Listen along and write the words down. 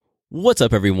What's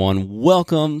up, everyone?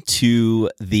 Welcome to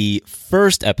the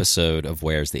first episode of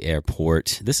Where's the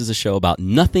Airport? This is a show about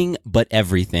nothing but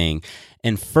everything.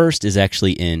 And first is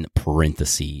actually in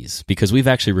parentheses because we've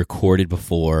actually recorded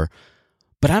before,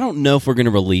 but I don't know if we're going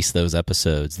to release those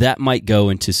episodes. That might go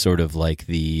into sort of like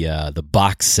the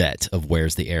box set of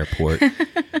Where's the Airport.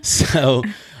 So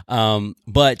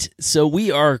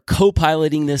we are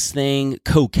co-piloting this thing,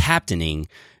 co-captaining.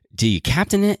 Do you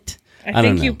captain it? I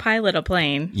think you pilot a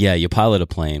plane. Yeah, you pilot a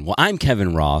plane. Well, I'm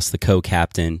Kevin Ross, the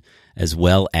co-captain, as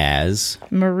well as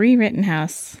Marie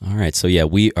Rittenhouse. All right, so yeah,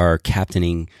 we are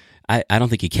captaining. I don't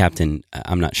think you captain.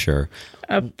 I'm not sure.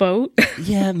 A boat?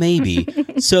 Yeah, maybe.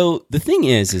 So the thing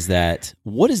is that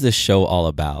what is this show all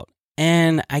about?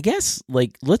 And I guess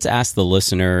let's ask the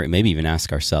listener, and maybe even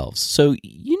ask ourselves. So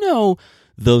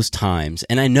those times,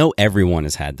 and I know everyone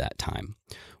has had that time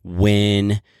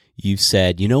when you've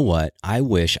said, you know what, I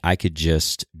wish I could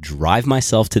just drive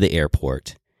myself to the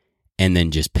airport and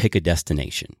then just pick a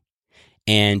destination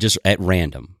and just at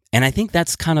random. And I think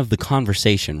that's kind of the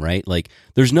conversation, right? Like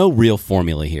there's no real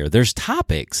formula here. There's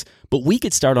topics, but we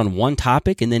could start on one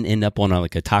topic and then end up on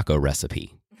like a taco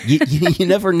recipe. You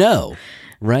never know,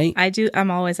 right? I'm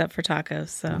always up for tacos,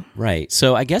 so. Right.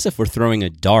 So I guess if we're throwing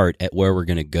a dart at where we're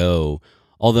going to go,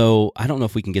 although I don't know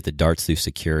if we can get the darts through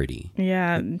security.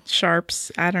 Yeah,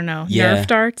 sharps. I don't know. Yeah, Nerf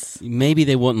darts? Maybe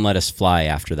they wouldn't let us fly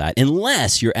after that,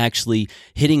 unless you're actually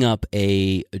hitting up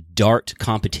a dart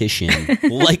competition,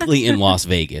 likely in Las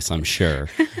Vegas, I'm sure.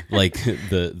 Like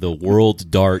the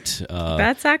World Dart.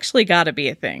 That's actually got to be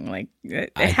a thing. Like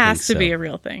it has to be a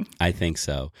real thing. I think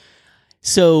so.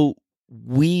 So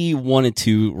we wanted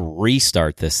to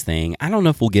restart this thing. I don't know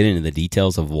if we'll get into the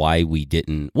details of why we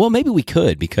didn't. Well, maybe we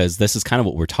could, because this is kind of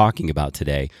what we're talking about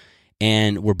today.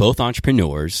 And we're both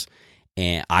entrepreneurs.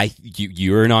 And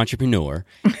you're an entrepreneur.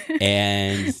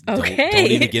 And okay.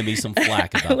 don't even give me some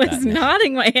flack about that. I was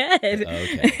nodding my head.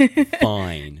 Okay,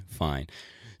 fine.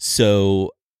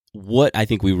 So what I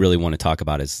think we really want to talk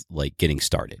about is like getting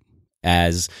started.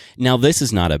 As now, this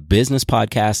is not a business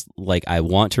podcast. Like I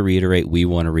want to reiterate, we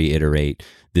want to reiterate,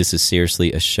 this is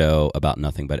seriously a show about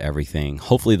nothing but everything.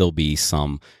 Hopefully there'll be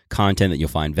some content that you'll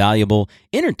find valuable,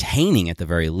 entertaining at the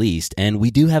very least. And we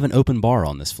do have an open bar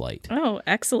on this flight. Oh,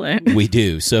 excellent. We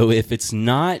do. So if it's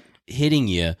not hitting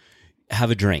you, have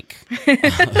a drink.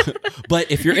 But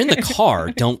if you're in the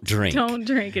car, don't drink. Don't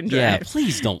drink and drive. Yeah,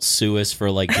 please don't sue us for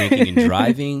like drinking and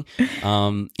driving.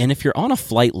 And if you're on a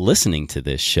flight listening to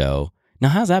this show, now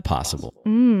how's that possible?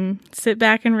 Sit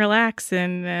back and relax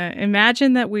and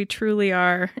imagine that we truly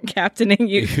are captaining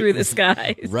you through the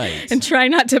skies. Right. And try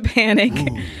not to panic.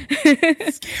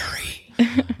 Ooh,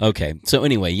 scary. Okay, so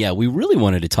anyway, yeah, we really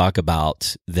wanted to talk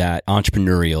about that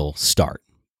entrepreneurial start.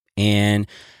 And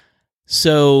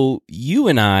so you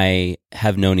and I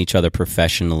have known each other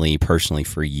professionally, personally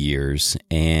for years,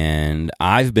 and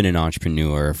I've been an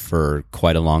entrepreneur for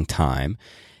quite a long time,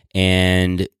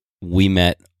 and we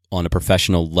met on a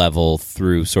professional level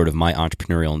through sort of my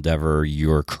entrepreneurial endeavor,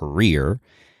 your career,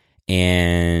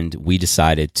 and we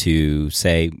decided to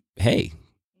say, hey,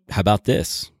 how about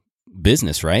this?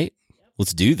 Business, right?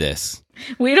 Let's do this.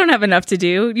 We don't have enough to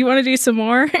do. You want to do some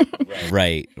more?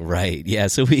 Right. Yeah.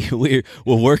 So we're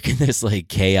working this like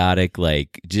chaotic,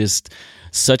 like just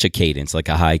such a cadence, like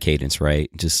a high cadence, right?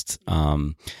 Just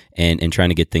and trying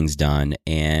to get things done.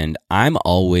 And I'm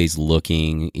always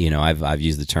looking. I've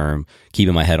used the term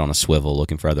keeping my head on a swivel,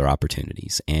 looking for other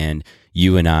opportunities. And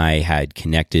you and I had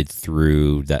connected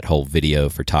through that whole video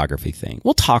photography thing.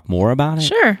 We'll talk more about it.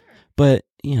 Sure. But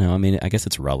I guess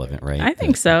it's relevant, right? I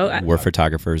think so. We're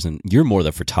photographers, and you're more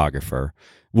the photographer.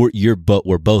 We're both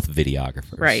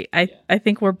videographers, right? I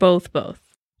think we're both.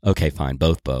 Okay, fine,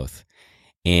 both.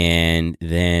 And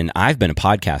then I've been a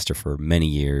podcaster for many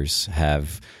years.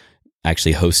 Have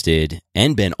actually hosted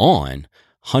and been on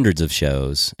hundreds of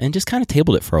shows, and just kind of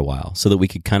tabled it for a while, so that we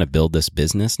could kind of build this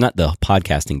business, not the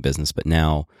podcasting business, but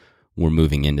now we're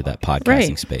moving into that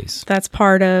podcasting space. That's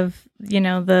part of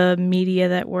the media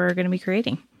that we're going to be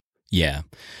creating. Yeah.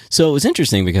 So it was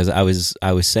interesting because I was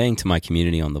saying to my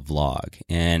community on the vlog,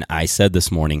 and I said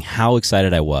this morning how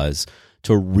excited I was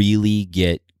to really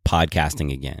get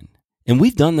podcasting again. And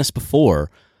we've done this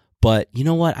before, but you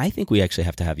know what? I think we actually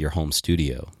have to have your home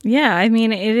studio. Yeah. I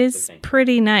mean, it is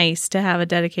pretty nice to have a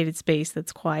dedicated space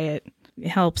that's quiet. It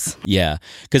helps. Yeah.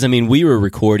 Because, we've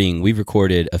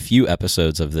recorded a few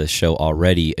episodes of this show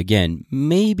already. Again,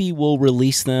 maybe we'll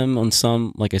release them on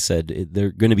some, like I said,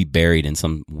 they're going to be buried in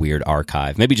some weird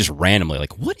archive. Maybe just randomly,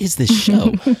 like, what is this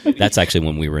show? That's actually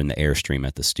when we were in the Airstream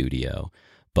at the studio.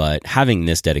 But having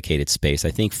this dedicated space,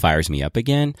 I think, fires me up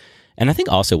again. And I think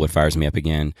also what fires me up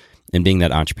again and being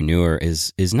that entrepreneur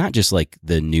is not just like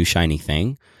the new shiny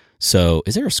thing. So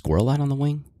is there a squirrel out on the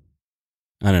wing?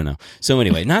 I don't know. So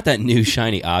anyway, not that new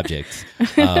shiny object,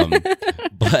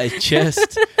 but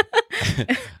just,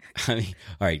 I mean,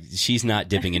 all right, she's not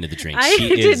dipping into the drink. I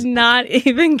She did not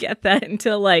even get that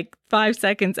until like 5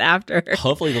 seconds after.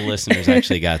 Hopefully the listeners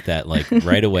actually got that like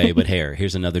right away, but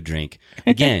here's another drink.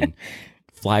 Again,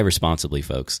 fly responsibly,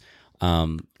 folks.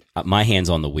 My hand's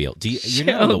on the wheel. You're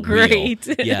not on the great.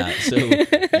 wheel. Yeah. So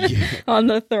on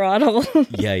the throttle.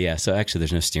 Yeah. So actually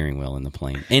there's no steering wheel in the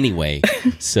plane. Anyway,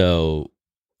 so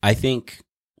I think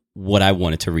what I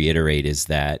wanted to reiterate is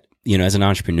that, as an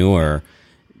entrepreneur,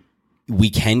 we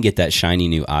can get that shiny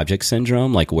new object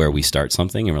syndrome, like where we start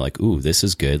something and we're like, ooh, this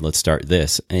is good. Let's start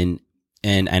this. And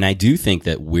I do think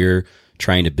that we're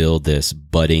trying to build this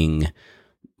budding,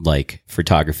 like,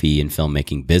 photography and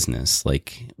filmmaking business.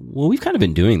 Like, well, we've kind of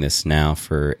been doing this now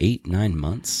for 8-9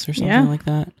 months or something like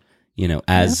that,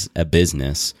 as a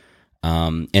business.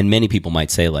 And many people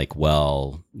might say like,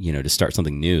 well, to start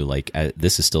something new, like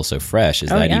this is still so fresh. Is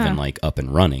that even like up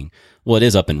and running? Well, it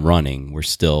is up and running. We're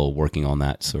still working on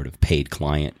that sort of paid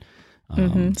client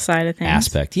side of things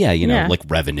aspect. Yeah. Like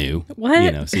revenue,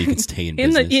 what? So you can stay in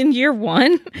business. In year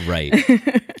one. Right.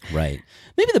 Right.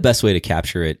 Maybe the best way to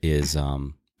capture it is,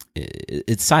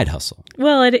 it's side hustle.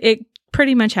 Well, it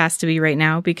pretty much has to be right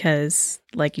now because,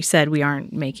 like you said, we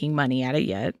aren't making money at it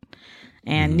yet.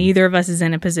 And neither of us is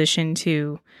in a position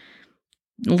to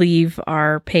leave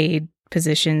our paid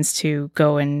positions to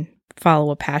go and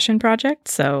follow a passion project.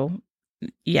 So,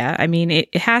 yeah, I mean,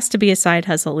 it has to be a side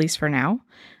hustle, at least for now.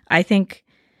 I think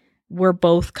we're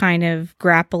both kind of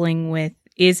grappling with,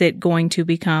 is it going to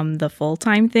become the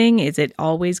full-time thing? Is it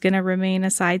always going to remain a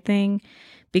side thing?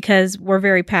 Because we're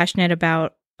very passionate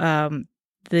about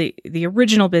the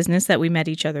original business that we met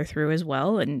each other through as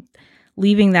well. And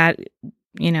leaving that,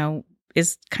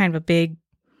 is kind of a big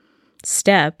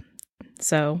step.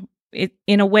 So it,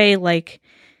 in a way, like,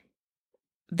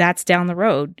 that's down the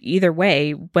road. Either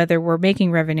way, whether we're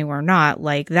making revenue or not,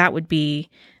 like, that would be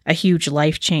a huge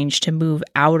life change to move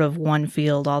out of one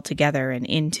field altogether and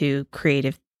into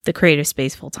the creative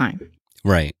space full time.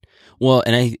 Right. Well,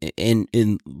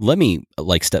 and let me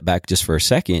like step back just for a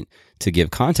second to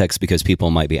give context, because people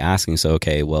might be asking, so,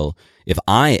 okay, well, if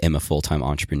I am a full-time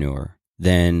entrepreneur,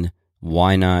 then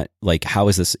why not, like, how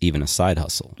is this even a side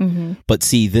hustle? Mm-hmm. But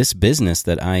see, this business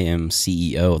that I am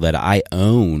CEO, that I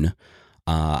own,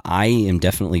 I am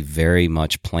definitely very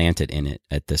much planted in it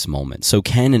at this moment. So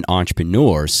can an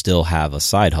entrepreneur still have a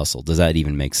side hustle? Does that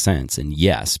even make sense? And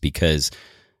yes, because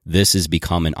this has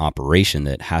become an operation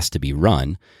that has to be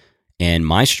run. And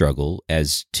my struggle,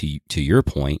 as to your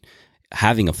point,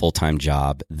 having a full-time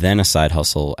job, then a side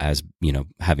hustle as,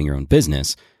 having your own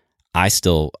business, I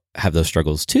still have those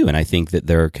struggles too. And I think that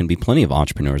there can be plenty of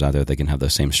entrepreneurs out there that can have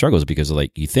those same struggles, because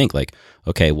like you think like,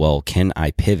 okay, well, can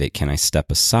I pivot? Can I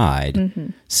step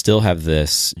aside, still have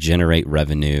this generate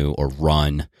revenue or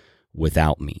run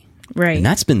without me? Right. And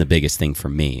that's been the biggest thing for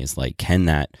me, is like, can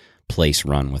that place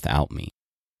run without me?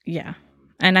 Yeah.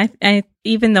 And I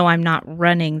even though I'm not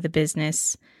running the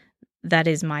business, that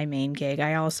is my main gig.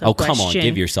 I also come on,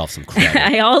 give yourself some credit.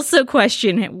 I also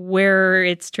question where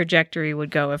its trajectory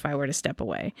would go if I were to step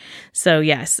away. So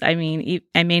yes, I mean,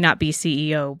 I may not be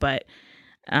CEO, but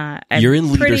you're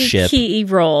in leadership, key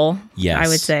role. Yes, I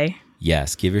would say.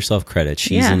 Yes, give yourself credit.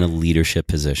 She's in a leadership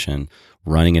position,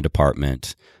 running a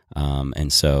department,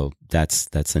 and so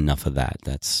that's enough of that.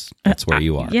 That's where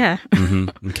you are. Yeah.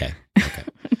 Mm-hmm. Okay.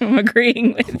 I'm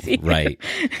agreeing with you. Right.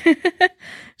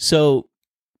 So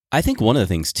I think one of the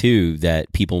things too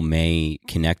that people may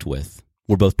connect with,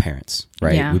 we're both parents,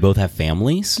 right? Yeah. We both have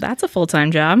families. That's a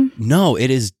full-time job. No, it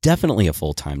is definitely a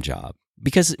full-time job,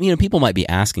 because, people might be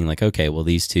asking like, okay, well,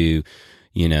 these two,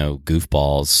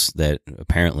 goofballs that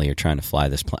apparently are trying to fly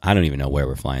this plane. I don't even know where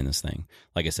we're flying this thing.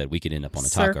 Like I said, we could end up on a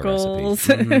taco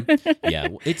recipe. Mm-hmm. Yeah.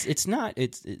 It's not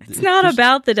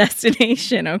about the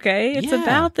destination. Okay. It's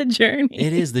about the journey.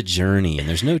 It is the journey, and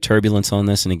there's no turbulence on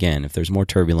this. And again, if there's more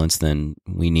turbulence, then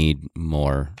we need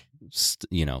more,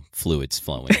 fluids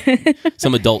flowing,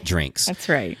 some adult drinks. That's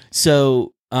right.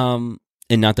 So, and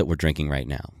not that we're drinking right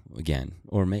now. Again,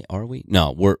 or are we?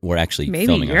 No, we're actually maybe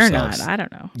filming you're ourselves. not. I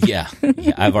don't know. Yeah,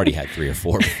 I've already had 3 or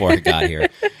 4 before I got here.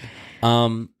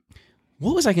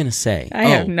 What was I going to say? I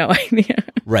have no idea.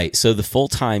 Right. So the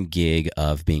full-time gig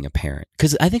of being a parent,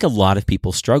 because I think a lot of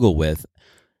people struggle with,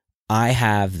 I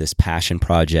have this passion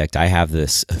project, I have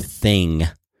this thing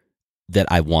that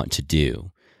I want to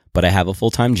do, but I have a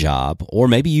full-time job, or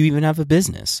maybe you even have a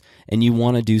business and you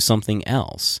want to do something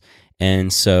else.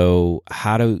 And so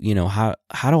how do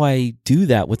I do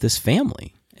that with this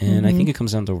family? And I think it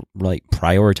comes down to like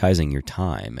prioritizing your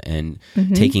time and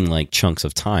taking like chunks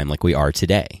of time like we are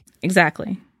today.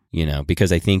 Exactly. You know,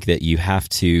 because I think that you have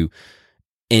to,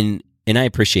 and I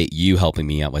appreciate you helping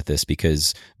me out with this,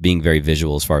 because being very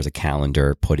visual as far as a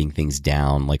calendar, putting things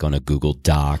down like on a Google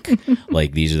Doc,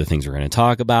 like these are the things we're going to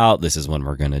talk about. This is when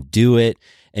we're going to do it.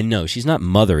 And no, she's not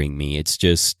mothering me. It's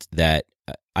just that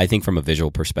I think from a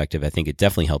visual perspective, I think it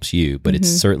definitely helps you, but it's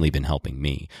certainly been helping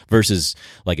me versus,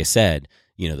 like I said,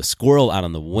 you know, the squirrel out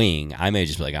on the wing. I may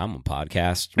just be like, I'm on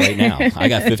podcast right now. I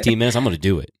got 15 minutes. I'm going to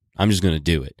do it. I'm just going to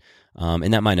do it.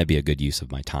 And that might not be a good use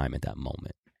of my time at that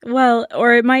moment. Well,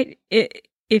 or it might,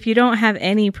 if you don't have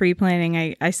any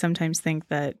pre-planning, I sometimes think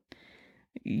that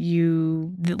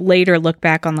you later look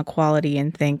back on the quality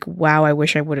and think, wow, I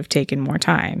wish I would have taken more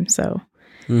time. So,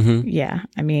 yeah,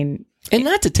 I mean. And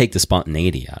not to take the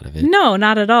spontaneity out of it. No,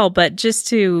 not at all. But just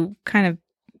to kind of,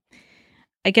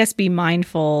 I guess, be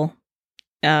mindful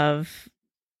of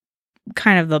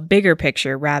kind of the bigger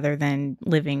picture rather than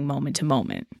living moment to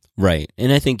moment. Right.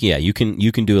 And I think, yeah, you can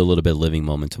do a little bit of living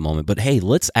moment to moment, but hey,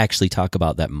 let's actually talk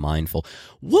about that mindful.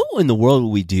 What in the world would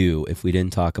we do if we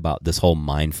didn't talk about this whole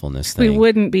mindfulness thing? We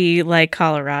wouldn't be like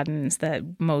Coloradans that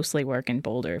mostly work in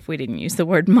Boulder if we didn't use the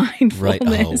word mindfulness. Right.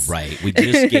 Oh, right. We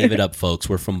just gave it up, folks.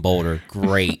 We're from Boulder.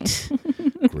 Great.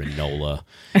 Granola.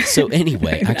 So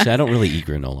anyway, actually, I don't really eat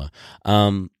granola.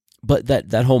 But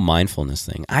that whole mindfulness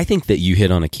thing, I think that you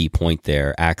hit on a key point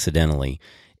there accidentally,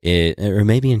 or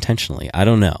maybe intentionally. I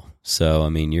don't know. So, I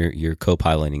mean, you're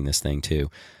co-piloting this thing too.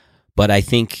 But I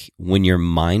think when you're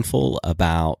mindful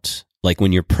about, like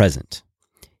when you're present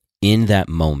in that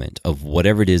moment of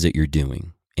whatever it is that you're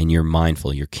doing, and you're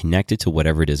mindful, you're connected to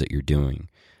whatever it is that you're doing.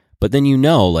 But then you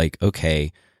know, like,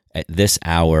 okay, at this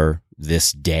hour,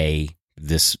 this day,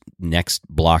 this next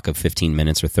block of 15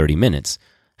 minutes or 30 minutes,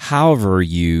 however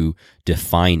you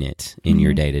define it in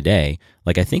your day-to-day,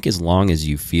 like I think as long as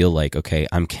you feel like, okay,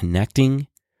 I'm connecting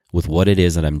with what it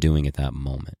is that I'm doing at that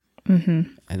moment.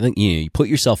 I think, you know, you put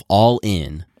yourself all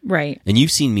in. Right. And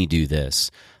you've seen me do this.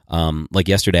 Like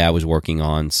yesterday I was working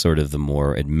on sort of the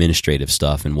more administrative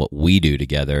stuff and what we do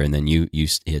together. And then you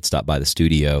had stopped by the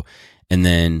studio. And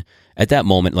then at that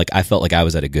moment, like I felt like I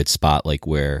was at a good spot, like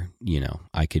where, you know,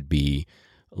 I could be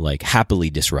like happily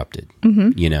disrupted,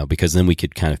 you know, because then we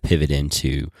could kind of pivot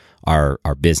into our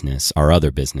business, our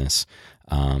other business,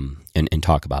 and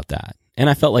talk about that. And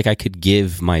I felt like I could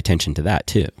give my attention to that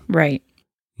too. Right.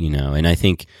 You know, and I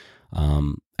think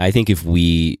if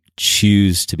we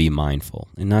choose to be mindful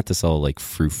and not this all like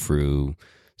frou-frou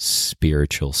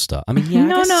spiritual stuff. I mean, yeah,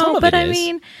 no, but I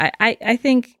mean, I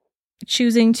think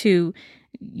choosing to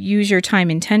use your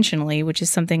time intentionally, which is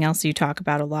something else you talk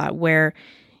about a lot, where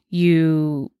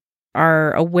you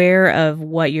are aware of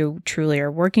what you truly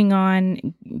are working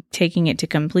on, taking it to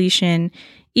completion,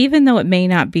 even though it may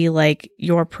not be like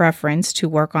your preference to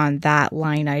work on that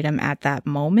line item at that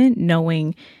moment,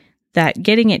 knowing that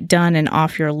getting it done and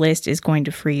off your list is going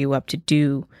to free you up to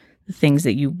do the things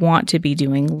that you want to be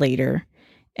doing later,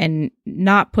 and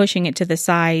not pushing it to the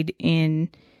side in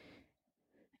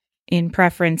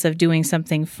preference of doing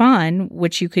something fun,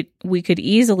 which we could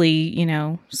easily, you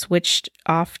know, switch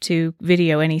off to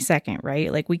video any second,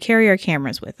 right? Like we carry our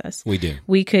cameras with us. We do.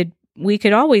 We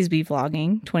could always be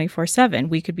vlogging 24/7.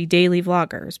 We could be daily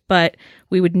vloggers, but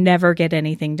we would never get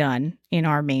anything done in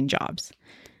our main jobs.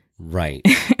 Right.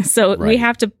 So right.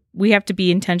 we have to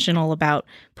be intentional about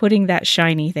putting that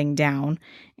shiny thing down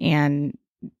and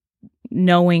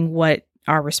knowing what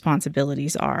our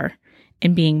responsibilities are,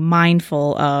 and being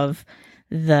mindful of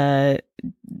the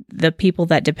people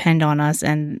that depend on us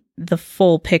and the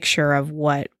full picture of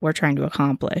what we're trying to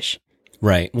accomplish.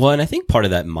 Right. Well, and I think part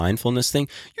of that mindfulness thing,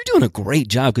 you're doing a great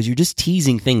job because you're just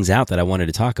teasing things out that I wanted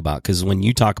to talk about. Because when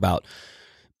you talk about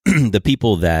the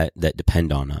people that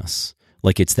depend on us,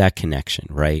 like it's that connection,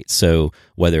 right? So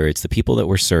whether it's the people that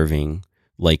we're serving,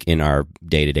 like in our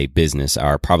day-to-day business,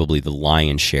 are probably the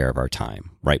lion's share of our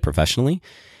time, right, professionally.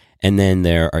 And then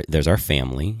there's our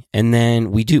family. And then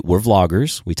we're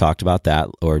vloggers. We talked about that.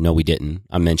 Or no, we didn't.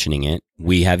 I'm mentioning it.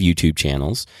 We have YouTube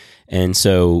channels. And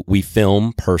so we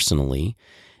film personally.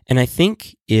 And I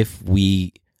think if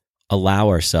we allow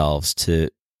ourselves to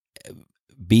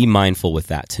be mindful with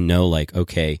that, to know like,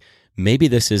 okay, maybe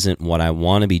this isn't what I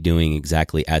want to be doing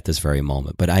exactly at this very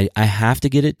moment, but I have to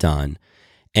get it done.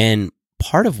 And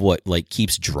part of what like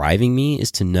keeps driving me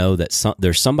is to know that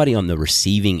there's somebody on the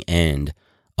receiving end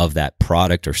of that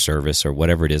product or service or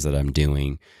whatever it is that I'm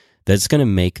doing that's going to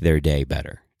make their day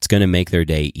better. It's going to make their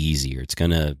day easier. It's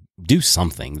going to do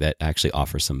something that actually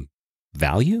offers some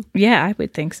value. Yeah, I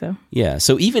would think so. Yeah.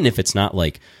 So even if it's not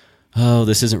like oh,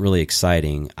 this isn't really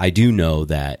exciting, I do know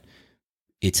that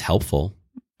it's helpful.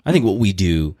 I think what we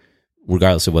do,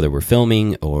 regardless of whether we're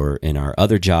filming or in our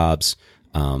other jobs,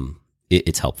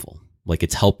 it's helpful. Like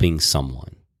it's helping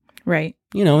someone. Right.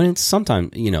 And it's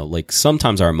sometimes, like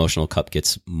sometimes our emotional cup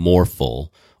gets more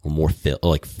full or more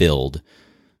filled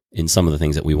in some of the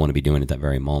things that we want to be doing at that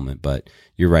very moment. But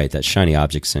you're right, that shiny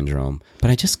object syndrome.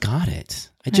 But I just got it.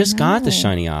 I just got the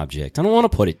shiny object. I don't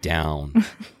want to put it down.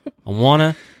 I want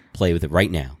to play with it right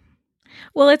now.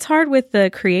 Well, it's hard with the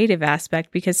creative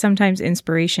aspect because sometimes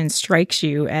inspiration strikes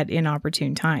you at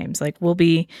inopportune times. Like we'll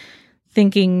be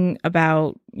thinking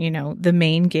about, the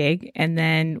main gig, and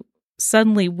then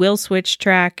suddenly we'll switch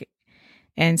track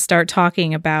and start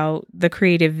talking about the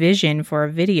creative vision for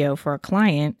a video for a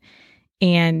client.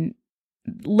 And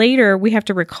later we have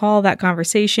to recall that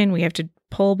conversation. We have to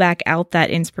pull back out that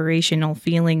inspirational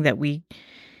feeling that we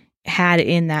had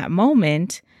in that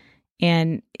moment.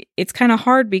 And it's kind of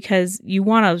hard because you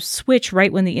want to switch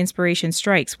right when the inspiration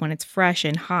strikes, when it's fresh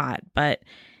and hot, but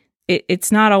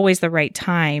it's not always the right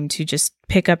time to just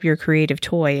pick up your creative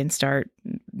toy and start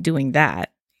doing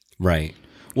that. Right.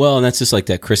 Well, and that's just like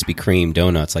that Krispy Kreme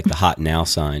donuts, like the hot now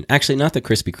sign. Actually, not that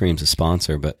Krispy Kreme's a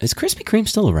sponsor, but is Krispy Kreme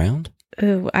still around?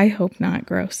 Oh, I hope not.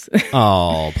 Gross.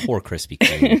 Oh, poor Krispy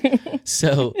Kreme.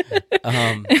 So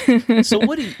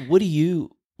what do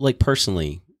you like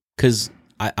personally? Because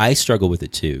I struggle with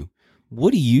it too.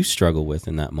 What do you struggle with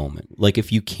in that moment? Like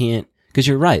if you can't, because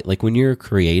you're right, like when you're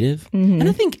creative, and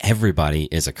I think everybody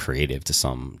is a creative to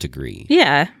some degree.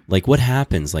 Yeah. Like what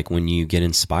happens like when you get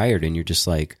inspired and you're just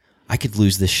like, I could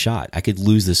lose this shot. I could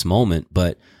lose this moment,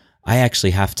 but I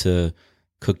actually have to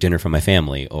cook dinner for my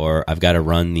family, or I've got to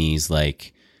run these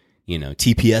like,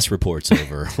 TPS reports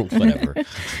over or whatever.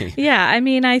 Yeah. I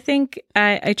mean, I think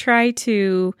I try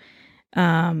to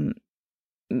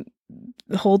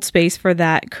hold space for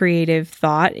that creative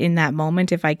thought in that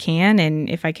moment if I can, and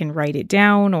if I can write it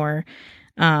down, or,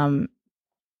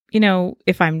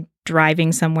 if I'm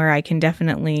driving somewhere, I can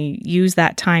definitely use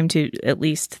that time to at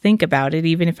least think about it,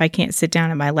 even if I can't sit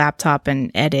down at my laptop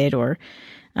and edit or,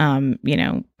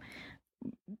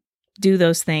 do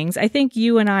those things. I think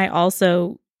you and I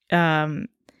also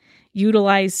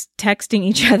utilize texting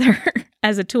each other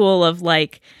as a tool of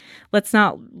like, let's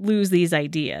not lose these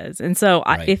ideas. And so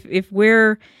Right. if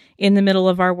we're in the middle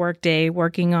of our workday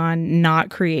working on not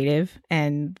creative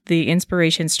and the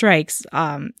inspiration strikes,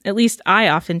 at least I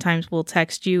oftentimes will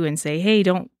text you and say, hey,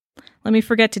 don't let me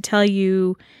forget to tell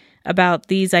you about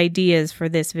these ideas for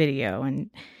this video. And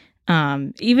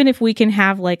even if we can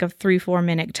have like a 3-4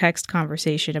 minute text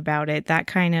conversation about it, that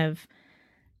kind of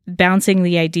bouncing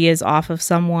the ideas off of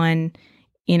someone,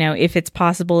 if it's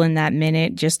possible in that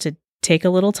minute, just to take a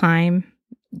little time,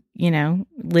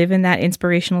 live in that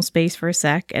inspirational space for a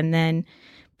sec and then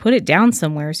put it down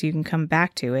somewhere so you can come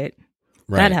back to it.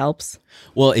 Right. That helps.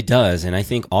 Well, it does. And I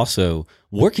think also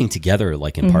working together,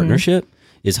 like in partnership,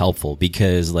 is helpful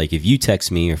because like if you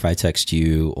text me or if I text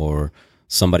you or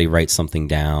somebody writes something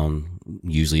down,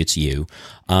 usually it's you,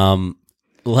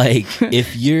 like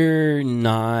if you're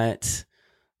not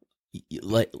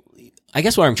like, I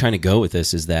guess where I'm trying to go with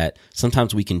this is that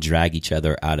sometimes we can drag each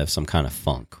other out of some kind of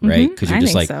funk, right? Because you're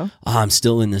just like, I'm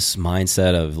still in this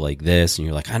mindset of like this, and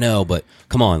you're like, I know, but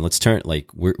come on, let's turn.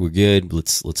 Like we're good.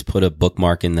 Let's put a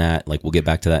bookmark in that. Like we'll get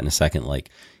back to that in a second. Like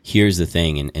here's the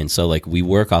thing, and so like we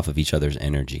work off of each other's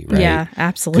energy, right? Yeah,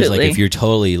 absolutely. Because like if you're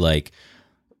totally like,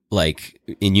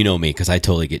 and you know me, because I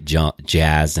totally get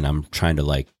jazzed, and I'm trying to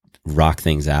like rock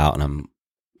things out, and I'm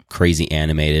crazy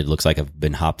animated, looks like I've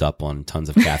been hopped up on tons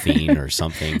of caffeine or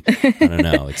something. I don't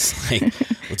know. It's like,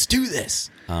 let's do this.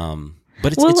 But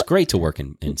it's great to work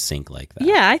in sync like that.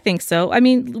 Yeah, I think so. I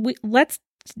mean, let's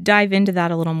dive into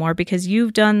that a little more because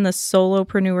you've done the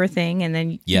solopreneur thing and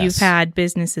then you've had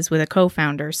businesses with a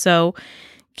co-founder. So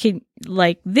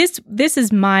this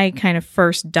is my kind of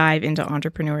first dive into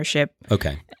entrepreneurship.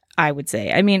 Okay. I would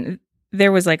say. I mean,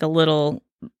 there was like a little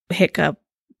hiccup,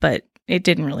 but it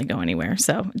didn't really go anywhere,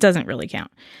 so it doesn't really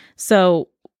count. So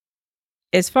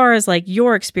as far as like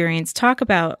your experience, talk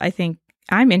about, I think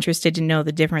I'm interested to know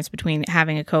the difference between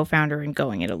having a co-founder and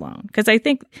going it alone. Because I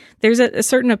think there's a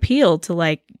certain appeal to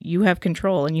like you have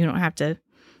control and you don't have to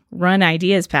run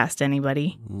ideas past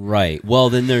anybody. Right. Well,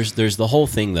 then there's the whole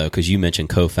thing though, because you mentioned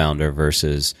co-founder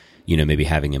versus, maybe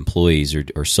having employees or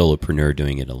solopreneur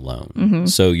doing it alone.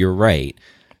 So you're right.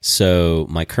 So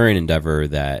my current endeavor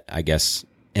that I guess,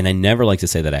 and I never like to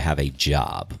say that I have a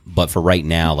job, but for right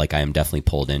now, like I am definitely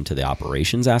pulled into the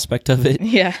operations aspect of it.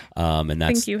 Yeah. And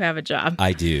I think you have a job.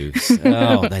 I do.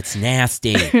 Oh, that's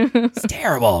nasty. It's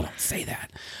terrible. Don't say that.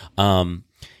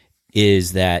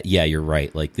 is that, yeah, you're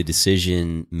right. Like the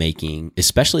decision making,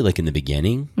 especially like in the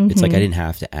beginning, it's like I didn't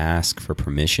have to ask for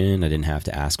permission. I didn't have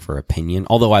to ask for opinion.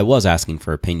 Although I was asking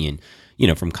for opinion,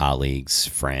 from colleagues,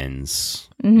 friends,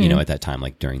 at that time,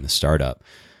 like during the startup.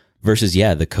 Versus,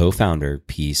 yeah, the co-founder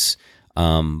piece.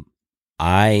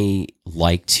 I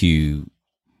like to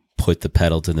put the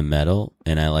pedal to the metal,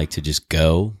 and I like to just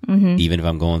go, even if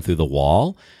I'm going through the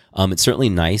wall. It's certainly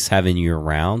nice having you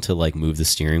around to like move the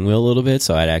steering wheel a little bit,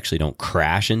 so I actually don't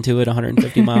crash into it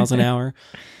 150 miles an hour.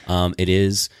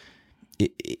 It's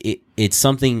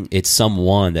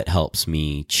someone that helps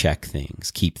me check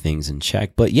things, keep things in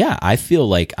check. But yeah, I feel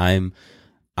like I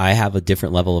have a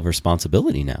different level of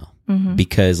responsibility now,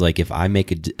 because like if I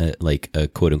make a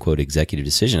quote unquote executive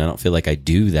decision, I don't feel like I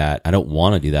do that. I don't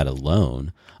want to do that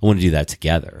alone. I want to do that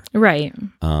together. Right.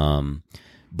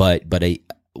 But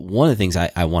one of the things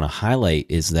I want to highlight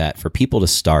is that for people to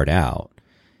start out,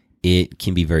 it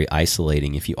can be very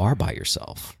isolating if you are by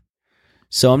yourself.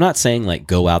 So I'm not saying like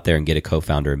go out there and get a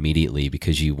co-founder immediately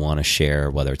because you want to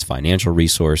share, whether it's financial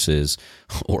resources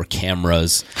or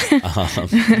cameras,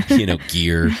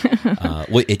 gear.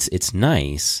 It's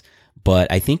nice,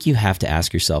 but I think you have to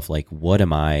ask yourself, like, what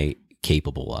am I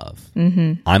capable of?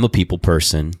 I'm a people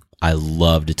person. I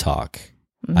love to talk.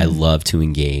 I love to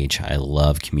engage. I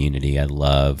love community. I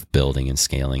love building and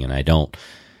scaling. And I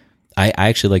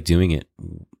actually like doing it,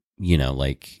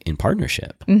 like in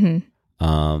partnership.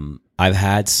 I've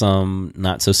had some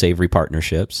not so savory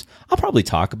partnerships. I'll probably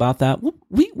talk about that.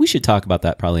 We should talk about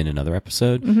that probably in another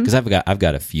episode, because I've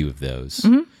got a few of those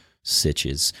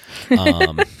sitches.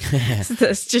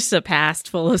 It's just a past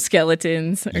full of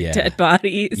skeletons or dead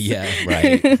bodies. Yeah,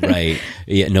 right.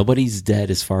 Yeah, nobody's dead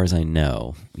as far as I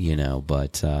know,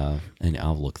 but and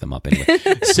I'll look them up anyway.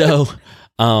 So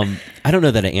I don't know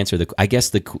that I answered I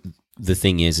guess the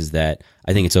thing is that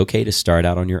I think it's okay to start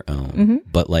out on your own,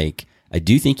 but like I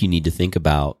do think you need to think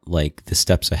about like the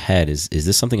steps ahead. Is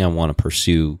this something I want to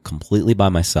pursue completely by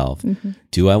myself?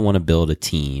 Do I want to build a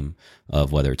team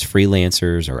of whether it's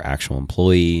freelancers or actual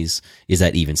employees? Is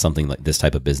that even something like this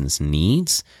type of business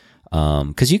needs?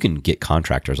 Because you can get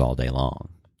contractors all day long.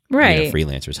 Right.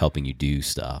 Freelancers helping you do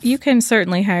stuff. You can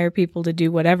certainly hire people to do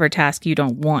whatever task you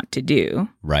don't want to do.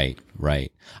 Right. I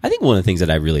think one of the things that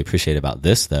I really appreciate about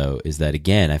this, though, is that,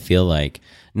 again, I feel like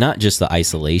not just the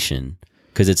isolation,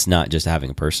 because it's not just having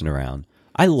a person around.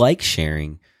 I like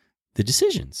sharing the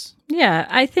decisions. Yeah,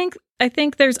 I think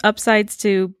there's upsides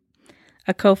to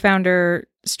a co-founder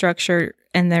structure,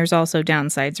 and there's also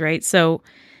downsides, right? So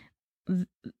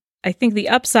I think the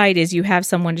upside is you have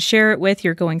someone to share it with.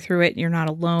 You're going through it. You're not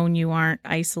alone. You aren't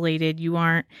isolated.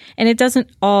 And it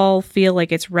doesn't all feel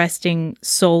like it's resting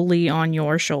solely on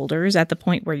your shoulders at the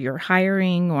point where you're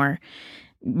hiring or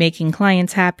making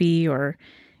clients happy or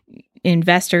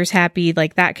investors happy.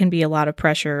 Like that can be a lot of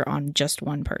pressure on just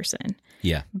one person.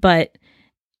 Yeah. But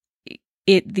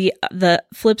the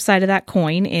flip side of that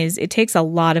coin is it takes a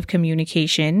lot of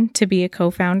communication to be a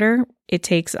co-founder. It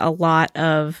takes a lot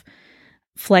of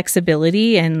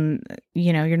flexibility, and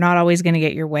you're not always going to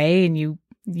get your way, and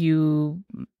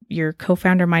your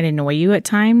co-founder might annoy you at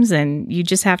times, and you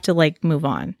just have to like move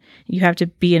on. You have to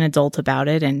be an adult about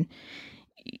it, and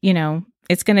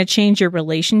it's going to change your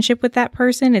relationship with that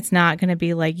person. It's not going to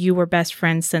be like you were best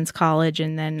friends since college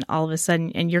and then all of a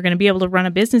sudden, and you're going to be able to run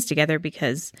a business together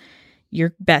because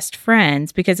you're best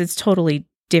friends, because it's totally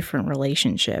different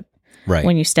relationship. Right.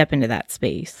 When you step into that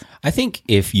space. I think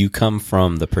if you come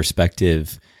from the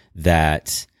perspective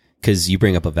that, because you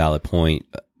bring up a valid point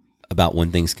about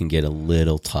when things can get a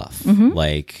little tough,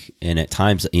 and at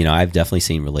times, I've definitely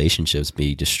seen relationships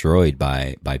be destroyed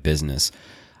by business.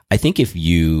 I think if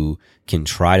you can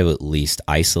try to at least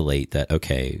isolate that,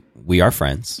 okay, we are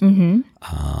friends, and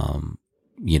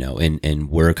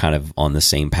we're kind of on the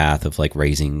same path of like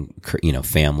raising,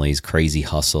 families, crazy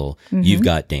hustle. You've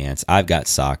got dance, I've got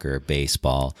soccer,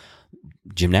 baseball,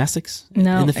 gymnastics.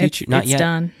 No, in the future, not it's yet.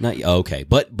 Done. Not okay,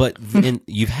 but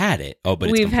you've had it. Oh, but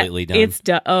it's completely done. It's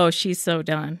done. Oh, she's so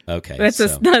done. Okay, that's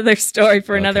another story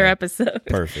for another episode.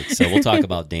 Perfect. So we'll talk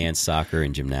about dance, soccer,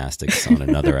 and gymnastics on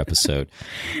another episode.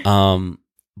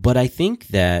 But I think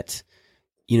that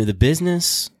the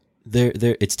business. There,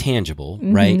 it's tangible,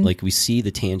 right? Like we see the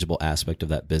tangible aspect of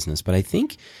that business. But I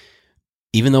think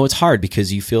even though it's hard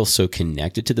because you feel so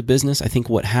connected to the business, I think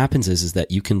what happens is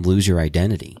that you can lose your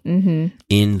identity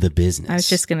in the business. I was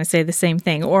just going to say the same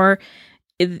thing. Or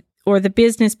the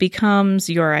business becomes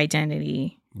your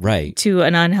identity. Right. To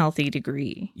an unhealthy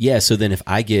degree. Yeah. So then if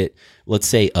I get, let's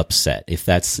say, upset, if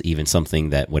that's even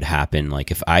something that would happen, like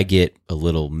if I get a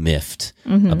little miffed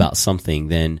about something,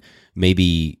 then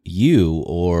maybe you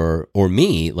or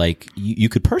me, like you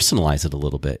could personalize it a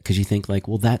little bit because you think like,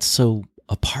 well, that's so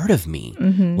a part of me.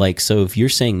 Like, so if you're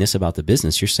saying this about the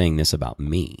business, you're saying this about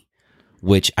me,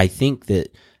 which I think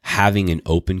that having an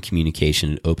open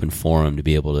communication, an open forum to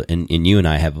be able to, and you and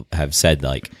I have said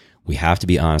like, we have to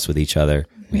be honest with each other.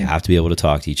 We have to be able to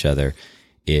talk to each other.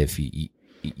 If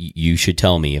you should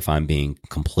tell me if I'm being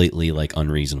completely like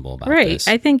unreasonable about this.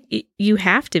 I think you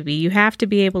have to be. You have to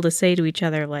be able to say to each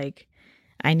other like,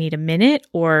 I need a minute,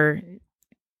 or,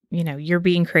 you know, you're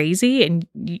being crazy, and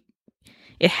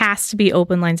it has to be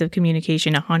open lines of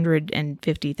communication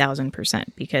 150,000%,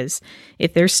 because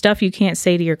if there's stuff you can't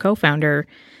say to your co-founder,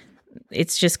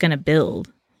 it's just going to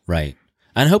build. Right.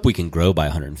 I hope we can grow by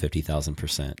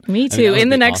 150,000%. Me too. In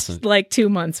the next like 2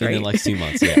 months, right? In the next 2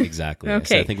 months, yeah, exactly. Okay.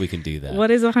 So I think we can do that.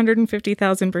 What is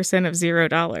 150,000% of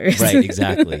 $0? Right,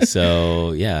 exactly.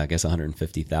 So yeah, I guess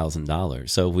 $150,000.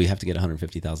 So we have to get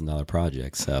 $150,000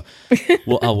 project. So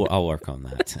I'll work on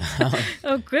that.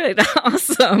 Oh, good,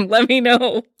 awesome. Let me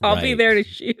know. I'll be there to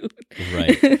shoot.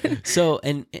 Right. So,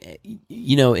 and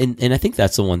you know, and I think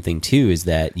that's the one thing too is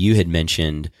that you had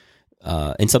mentioned.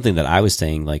 And something that I was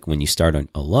saying, like when you start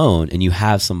alone and you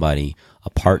have somebody,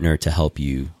 a partner to help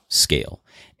you scale.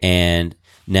 And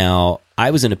now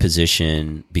I was in a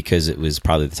position because it was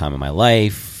probably the time of my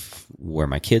life where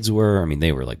my kids were. I mean,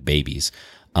 they were like babies.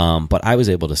 But I was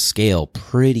able to scale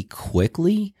pretty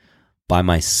quickly by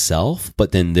myself.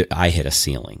 But then I hit a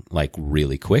ceiling like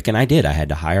really quick. And I did. I had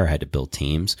to hire, I had to build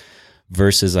teams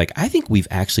versus like, I think we've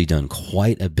actually done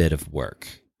quite a bit of work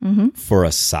for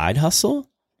a side hustle.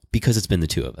 Because it's been the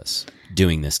two of us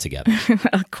doing this together.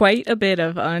 Quite a bit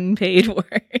of unpaid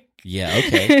work. Yeah,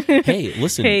 okay. Hey,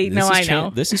 listen. Hey, no, I know.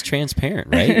 This is transparent,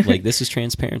 right? Like this is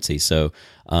transparency. So,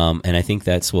 and I think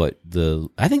that's what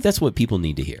people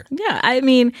need to hear. Yeah, I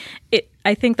mean,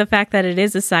 I think the fact that it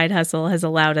is a side hustle has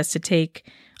allowed us to take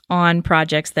on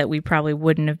projects that we probably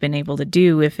wouldn't have been able to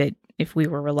do if we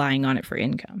were relying on it for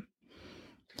income.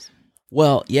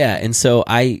 Well, yeah, and so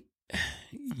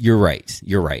you're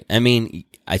right. I mean,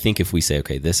 I think if we say,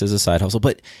 okay, this is a side hustle,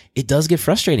 but it does get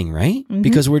frustrating, right?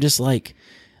 Because we're just like,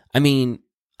 I mean,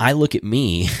 I look at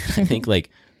me, I think like,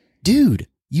 dude,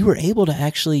 you were able to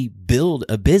actually build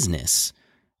a business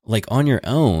like on your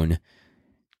own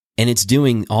and it's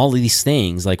doing all of these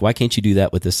things. Like, why can't you do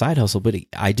that with the side hustle? But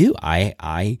I do.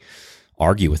 I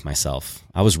argue with myself.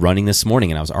 I was running this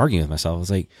morning and I was arguing with myself. I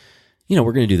was like, you know,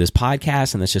 we're going to do this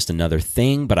podcast and that's just another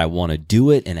thing, but I want to do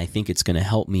it. And I think it's going to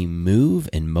help me move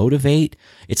and motivate.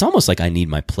 It's almost like I need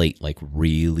my plate like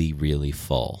really, really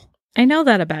full. I know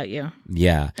that about you.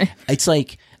 Yeah. It's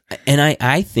like, and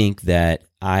I think that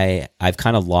I've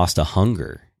kind of lost a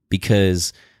hunger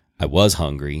because I was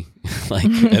hungry, like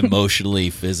emotionally,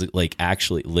 physically, like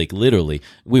actually, like literally,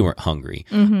 we weren't hungry.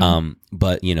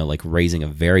 But you know, like raising a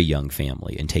very young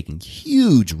family and taking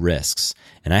huge risks,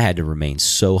 and I had to remain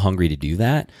so hungry to do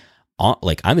that.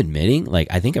 Like I'm admitting, like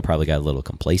I think I probably got a little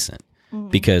complacent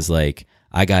because like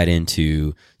I got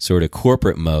into sort of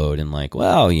corporate mode and like,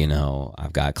 well, you know,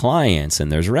 I've got clients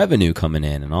and there's revenue coming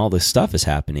in and all this stuff is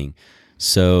happening.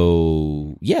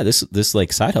 So yeah, this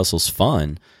like side hustle's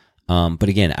fun. But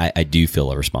again, I do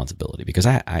feel a responsibility because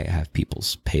I have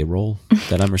people's payroll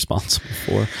that I'm responsible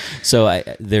for. So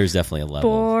there's definitely a level.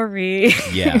 Boring.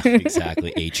 Yeah,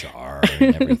 exactly. HR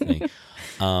and everything.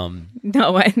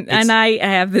 No, and I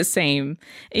have the same,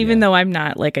 even though I'm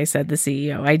not, like I said, the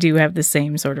CEO, I do have the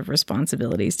same sort of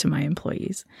responsibilities to my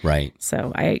employees. Right.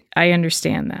 So I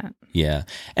understand that. Yeah.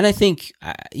 And I think,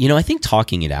 you know, I think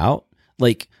talking it out,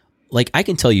 like I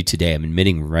can tell you today, I'm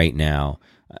admitting right now,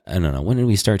 I don't know. When did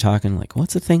we start talking? Like,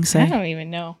 what's the thing say? I don't even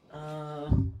know.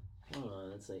 Hold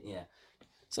on.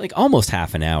 It's like almost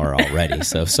half an hour already.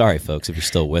 So sorry, folks, if you're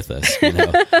still with us. You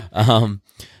know,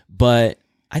 but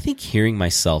I think hearing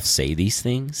myself say these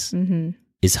things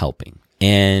is helping,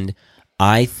 and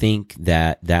I think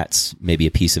that that's maybe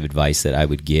a piece of advice that I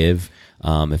would give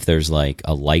if there's like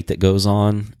a light that goes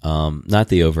on, not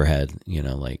the overhead, you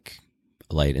know, like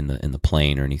light in the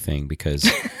plane or anything, because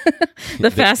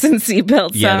the fasten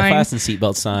seatbelt sign. Yeah, the fasten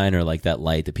seatbelt sign, or like that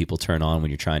light that people turn on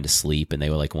when you're trying to sleep and they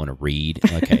would like want to read.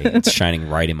 Okay, it's shining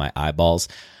right in my eyeballs.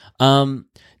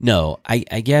 No,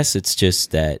 I guess it's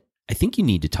just that I think you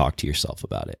need to talk to yourself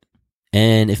about it.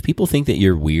 And if people think that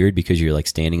you're weird because you're like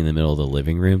standing in the middle of the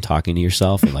living room talking to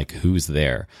yourself and like, who's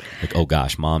there? Like, oh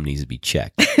gosh, mom needs to be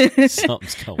checked.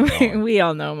 Something's going on. We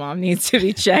all know mom needs to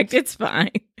be checked. It's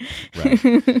fine.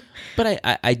 Right. But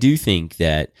I do think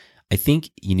that I think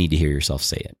you need to hear yourself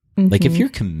say it. Like if you're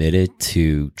committed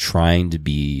to trying to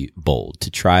be bold, to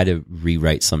try to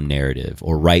rewrite some narrative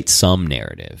or write some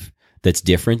narrative that's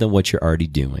different than what you're already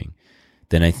doing,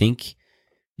 then I think,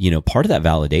 part of that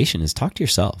validation is talk to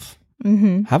yourself.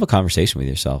 Mm-hmm. Have a conversation with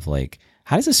yourself. Like,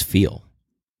 how does this feel?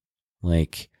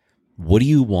 Like, what do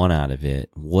you want out of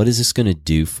it? What is this going to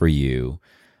do for you?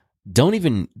 Don't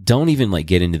even like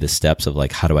get into the steps of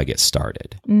like, how do I get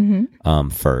started? Mm-hmm.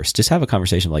 First, just have a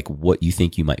conversation of like what you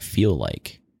think you might feel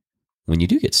like when you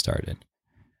do get started.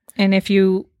 And if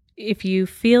you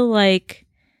feel like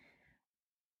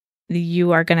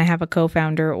you are going to have a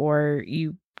co-founder or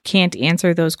you can't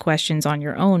answer those questions on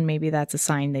your own, maybe that's a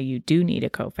sign that you do need a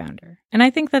co-founder. And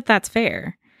I think that that's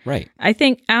fair. Right. I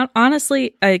think,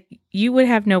 honestly, you would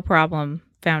have no problem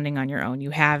founding on your own.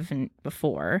 You haven't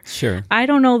before. Sure. I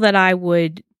don't know that I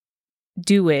would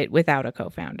do it without a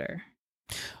co-founder.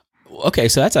 Okay,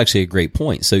 so that's actually a great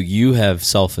point. So you have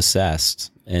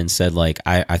self-assessed and said, like,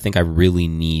 I think I really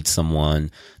need someone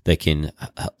that can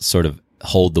sort of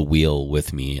hold the wheel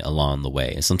with me along the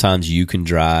way. And sometimes you can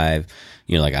drive,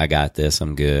 like, I got this,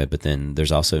 I'm good. But then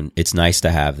there's also, it's nice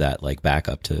to have that like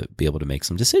backup to be able to make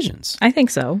some decisions. I think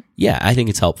so. Yeah, I think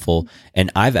it's helpful.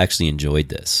 And I've actually enjoyed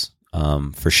this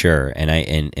for sure. And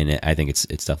I think it's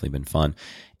definitely been fun.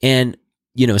 And,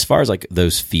 as far as like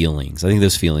those feelings, I think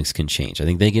those feelings can change. I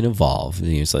think they can evolve.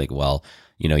 And it's like, well,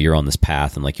 you're on this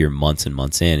path and like you're months and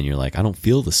months in and you're like, I don't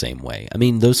feel the same way. I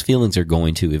mean, those feelings are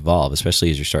going to evolve,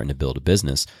 especially as you're starting to build a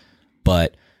business.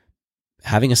 But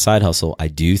having a side hustle, I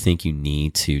do think you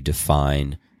need to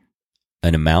define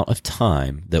an amount of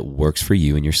time that works for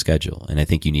you and your schedule. And I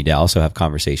think you need to also have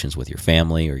conversations with your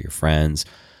family or your friends,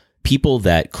 people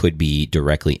that could be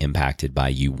directly impacted by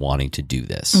you wanting to do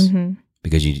this. Mm-hmm.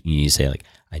 Because you need to say like,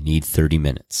 I need 30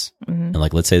 minutes. Mm-hmm. And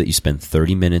like, let's say that you spend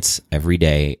 30 minutes every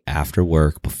day after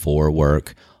work, before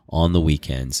work, on the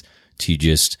weekends to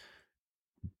just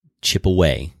chip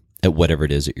away at whatever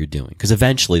it is that you're doing. Because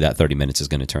eventually that 30 minutes is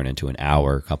going to turn into an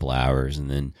hour, a couple hours, and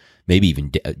then maybe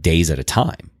even days at a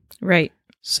time. Right.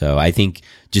 So I think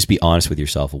just be honest with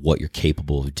yourself of what you're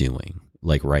capable of doing,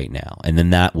 like right now. And then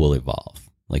that will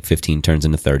evolve. Like 15 turns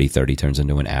into 30, 30 turns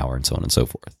into an hour, and so on and so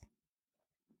forth.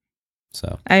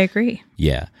 So I agree.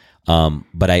 Yeah.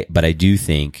 But I do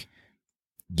think,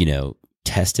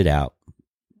 test it out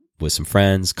with some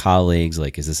friends, colleagues.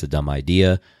 Like, is this a dumb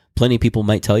idea? Plenty of people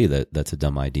might tell you that that's a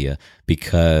dumb idea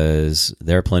because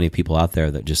there are plenty of people out there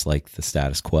that just like the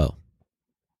status quo.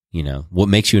 What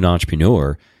makes you an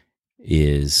entrepreneur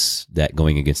is that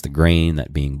going against the grain,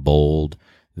 that being bold,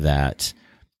 that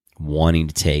wanting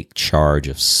to take charge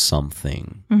of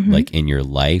something like in your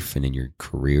life and in your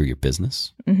career, your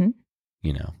business. Mm-hmm.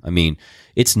 I mean,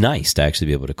 it's nice to actually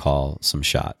be able to call some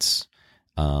shots,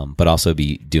 but also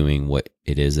be doing what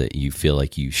it is that you feel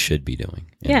like you should be doing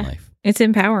in life. It's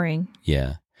empowering.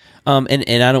 Yeah.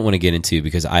 And I don't want to get into,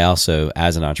 because I also,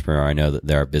 as an entrepreneur, I know that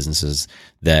there are businesses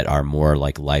that are more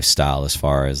like lifestyle as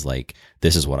far as like,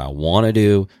 this is what I want to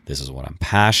do. This is what I'm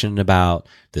passionate about.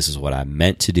 This is what I'm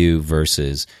meant to do,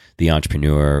 versus the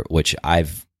entrepreneur, which I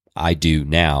do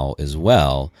now as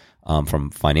well. From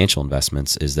financial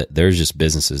investments, is that there's just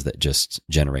businesses that just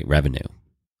generate revenue.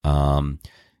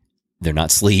 They're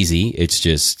not sleazy. It's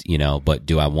just, but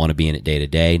do I want to be in it day to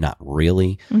day? Not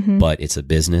really, but it's a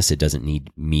business. It doesn't need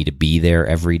me to be there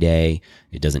every day.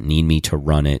 It doesn't need me to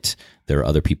run it. There are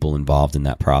other people involved in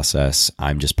that process.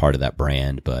 I'm just part of that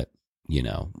brand, but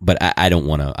I don't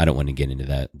want to get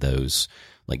into those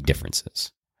like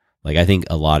differences. Like, I think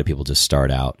a lot of people just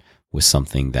start out with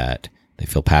something that they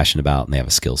feel passionate about and they have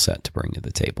a skill set to bring to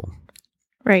the table.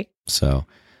 Right. So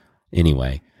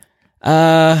anyway,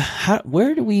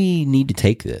 where do we need to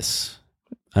take this?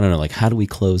 I don't know. Like, how do we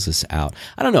close this out?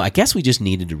 I don't know. I guess we just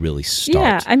needed to really start.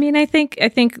 Yeah. I mean, I think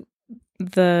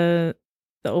the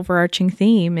overarching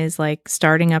theme is like,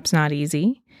 starting up's not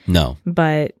easy. No.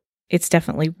 But it's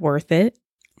definitely worth it.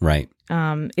 Right.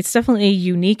 It's definitely a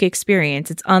unique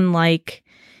experience. It's unlike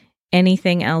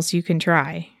anything else you can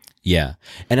try. Yeah.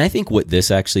 And I think what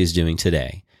this actually is doing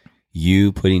today,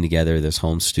 you putting together this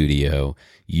home studio,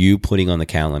 you putting on the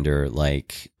calendar,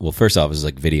 like, well, first off, is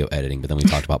like video editing, but then we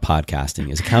talked about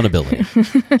podcasting, is accountability.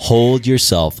 Hold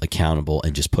yourself accountable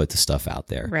and just put the stuff out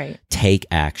there. Right. Take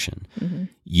action. Mm-hmm.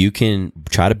 You can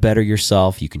try to better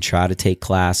yourself. You can try to take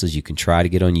classes. You can try to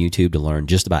get on YouTube to learn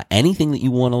just about anything that you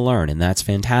want to learn. And that's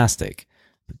fantastic.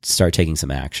 But start taking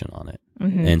some action on it.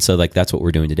 Mm-hmm. And so like, that's what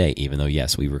we're doing today, even though,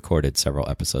 yes, we recorded several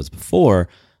episodes before,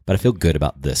 but I feel good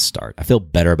about this start. I feel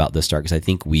better about this start because I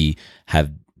think we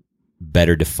have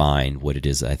better defined what it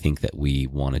is I think that we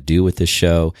want to do with this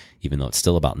show, even though it's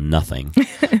still about nothing.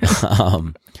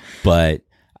 But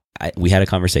we had a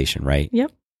conversation, right?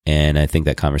 Yep. And I think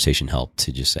that conversation helped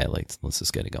to just say, like, let's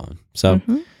just get it going. So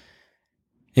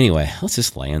Anyway, let's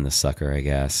just land the sucker, I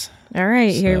guess. All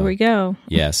right, here So- we go.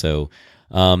 Yeah. So,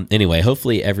 anyway,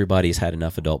 hopefully everybody's had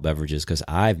enough adult beverages because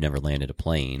I've never landed a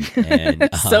plane. And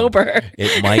Sober.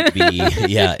 it might be,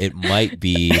 it might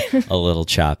be a little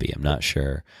choppy. I'm not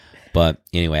sure. But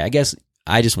anyway, I guess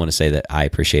I just want to say that I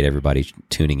appreciate everybody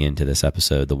tuning into this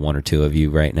episode, the one or two of you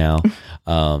right now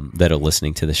that are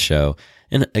listening to the show.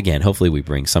 And again, hopefully we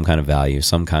bring some kind of value,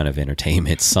 some kind of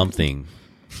entertainment, something,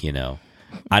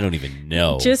 I don't even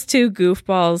know. Just two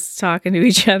goofballs talking to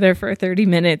each other for 30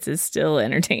 minutes is still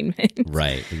entertainment.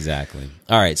 Right, exactly.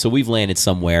 All right, so we've landed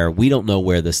somewhere. We don't know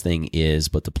where this thing is,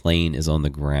 but the plane is on the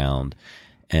ground.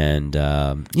 And,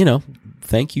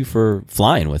 thank you for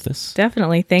flying with us.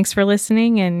 Definitely. Thanks for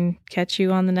listening, and catch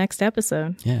you on the next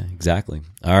episode. Yeah, exactly.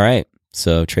 All right,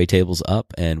 so tray tables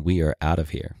up, and we are out of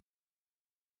here.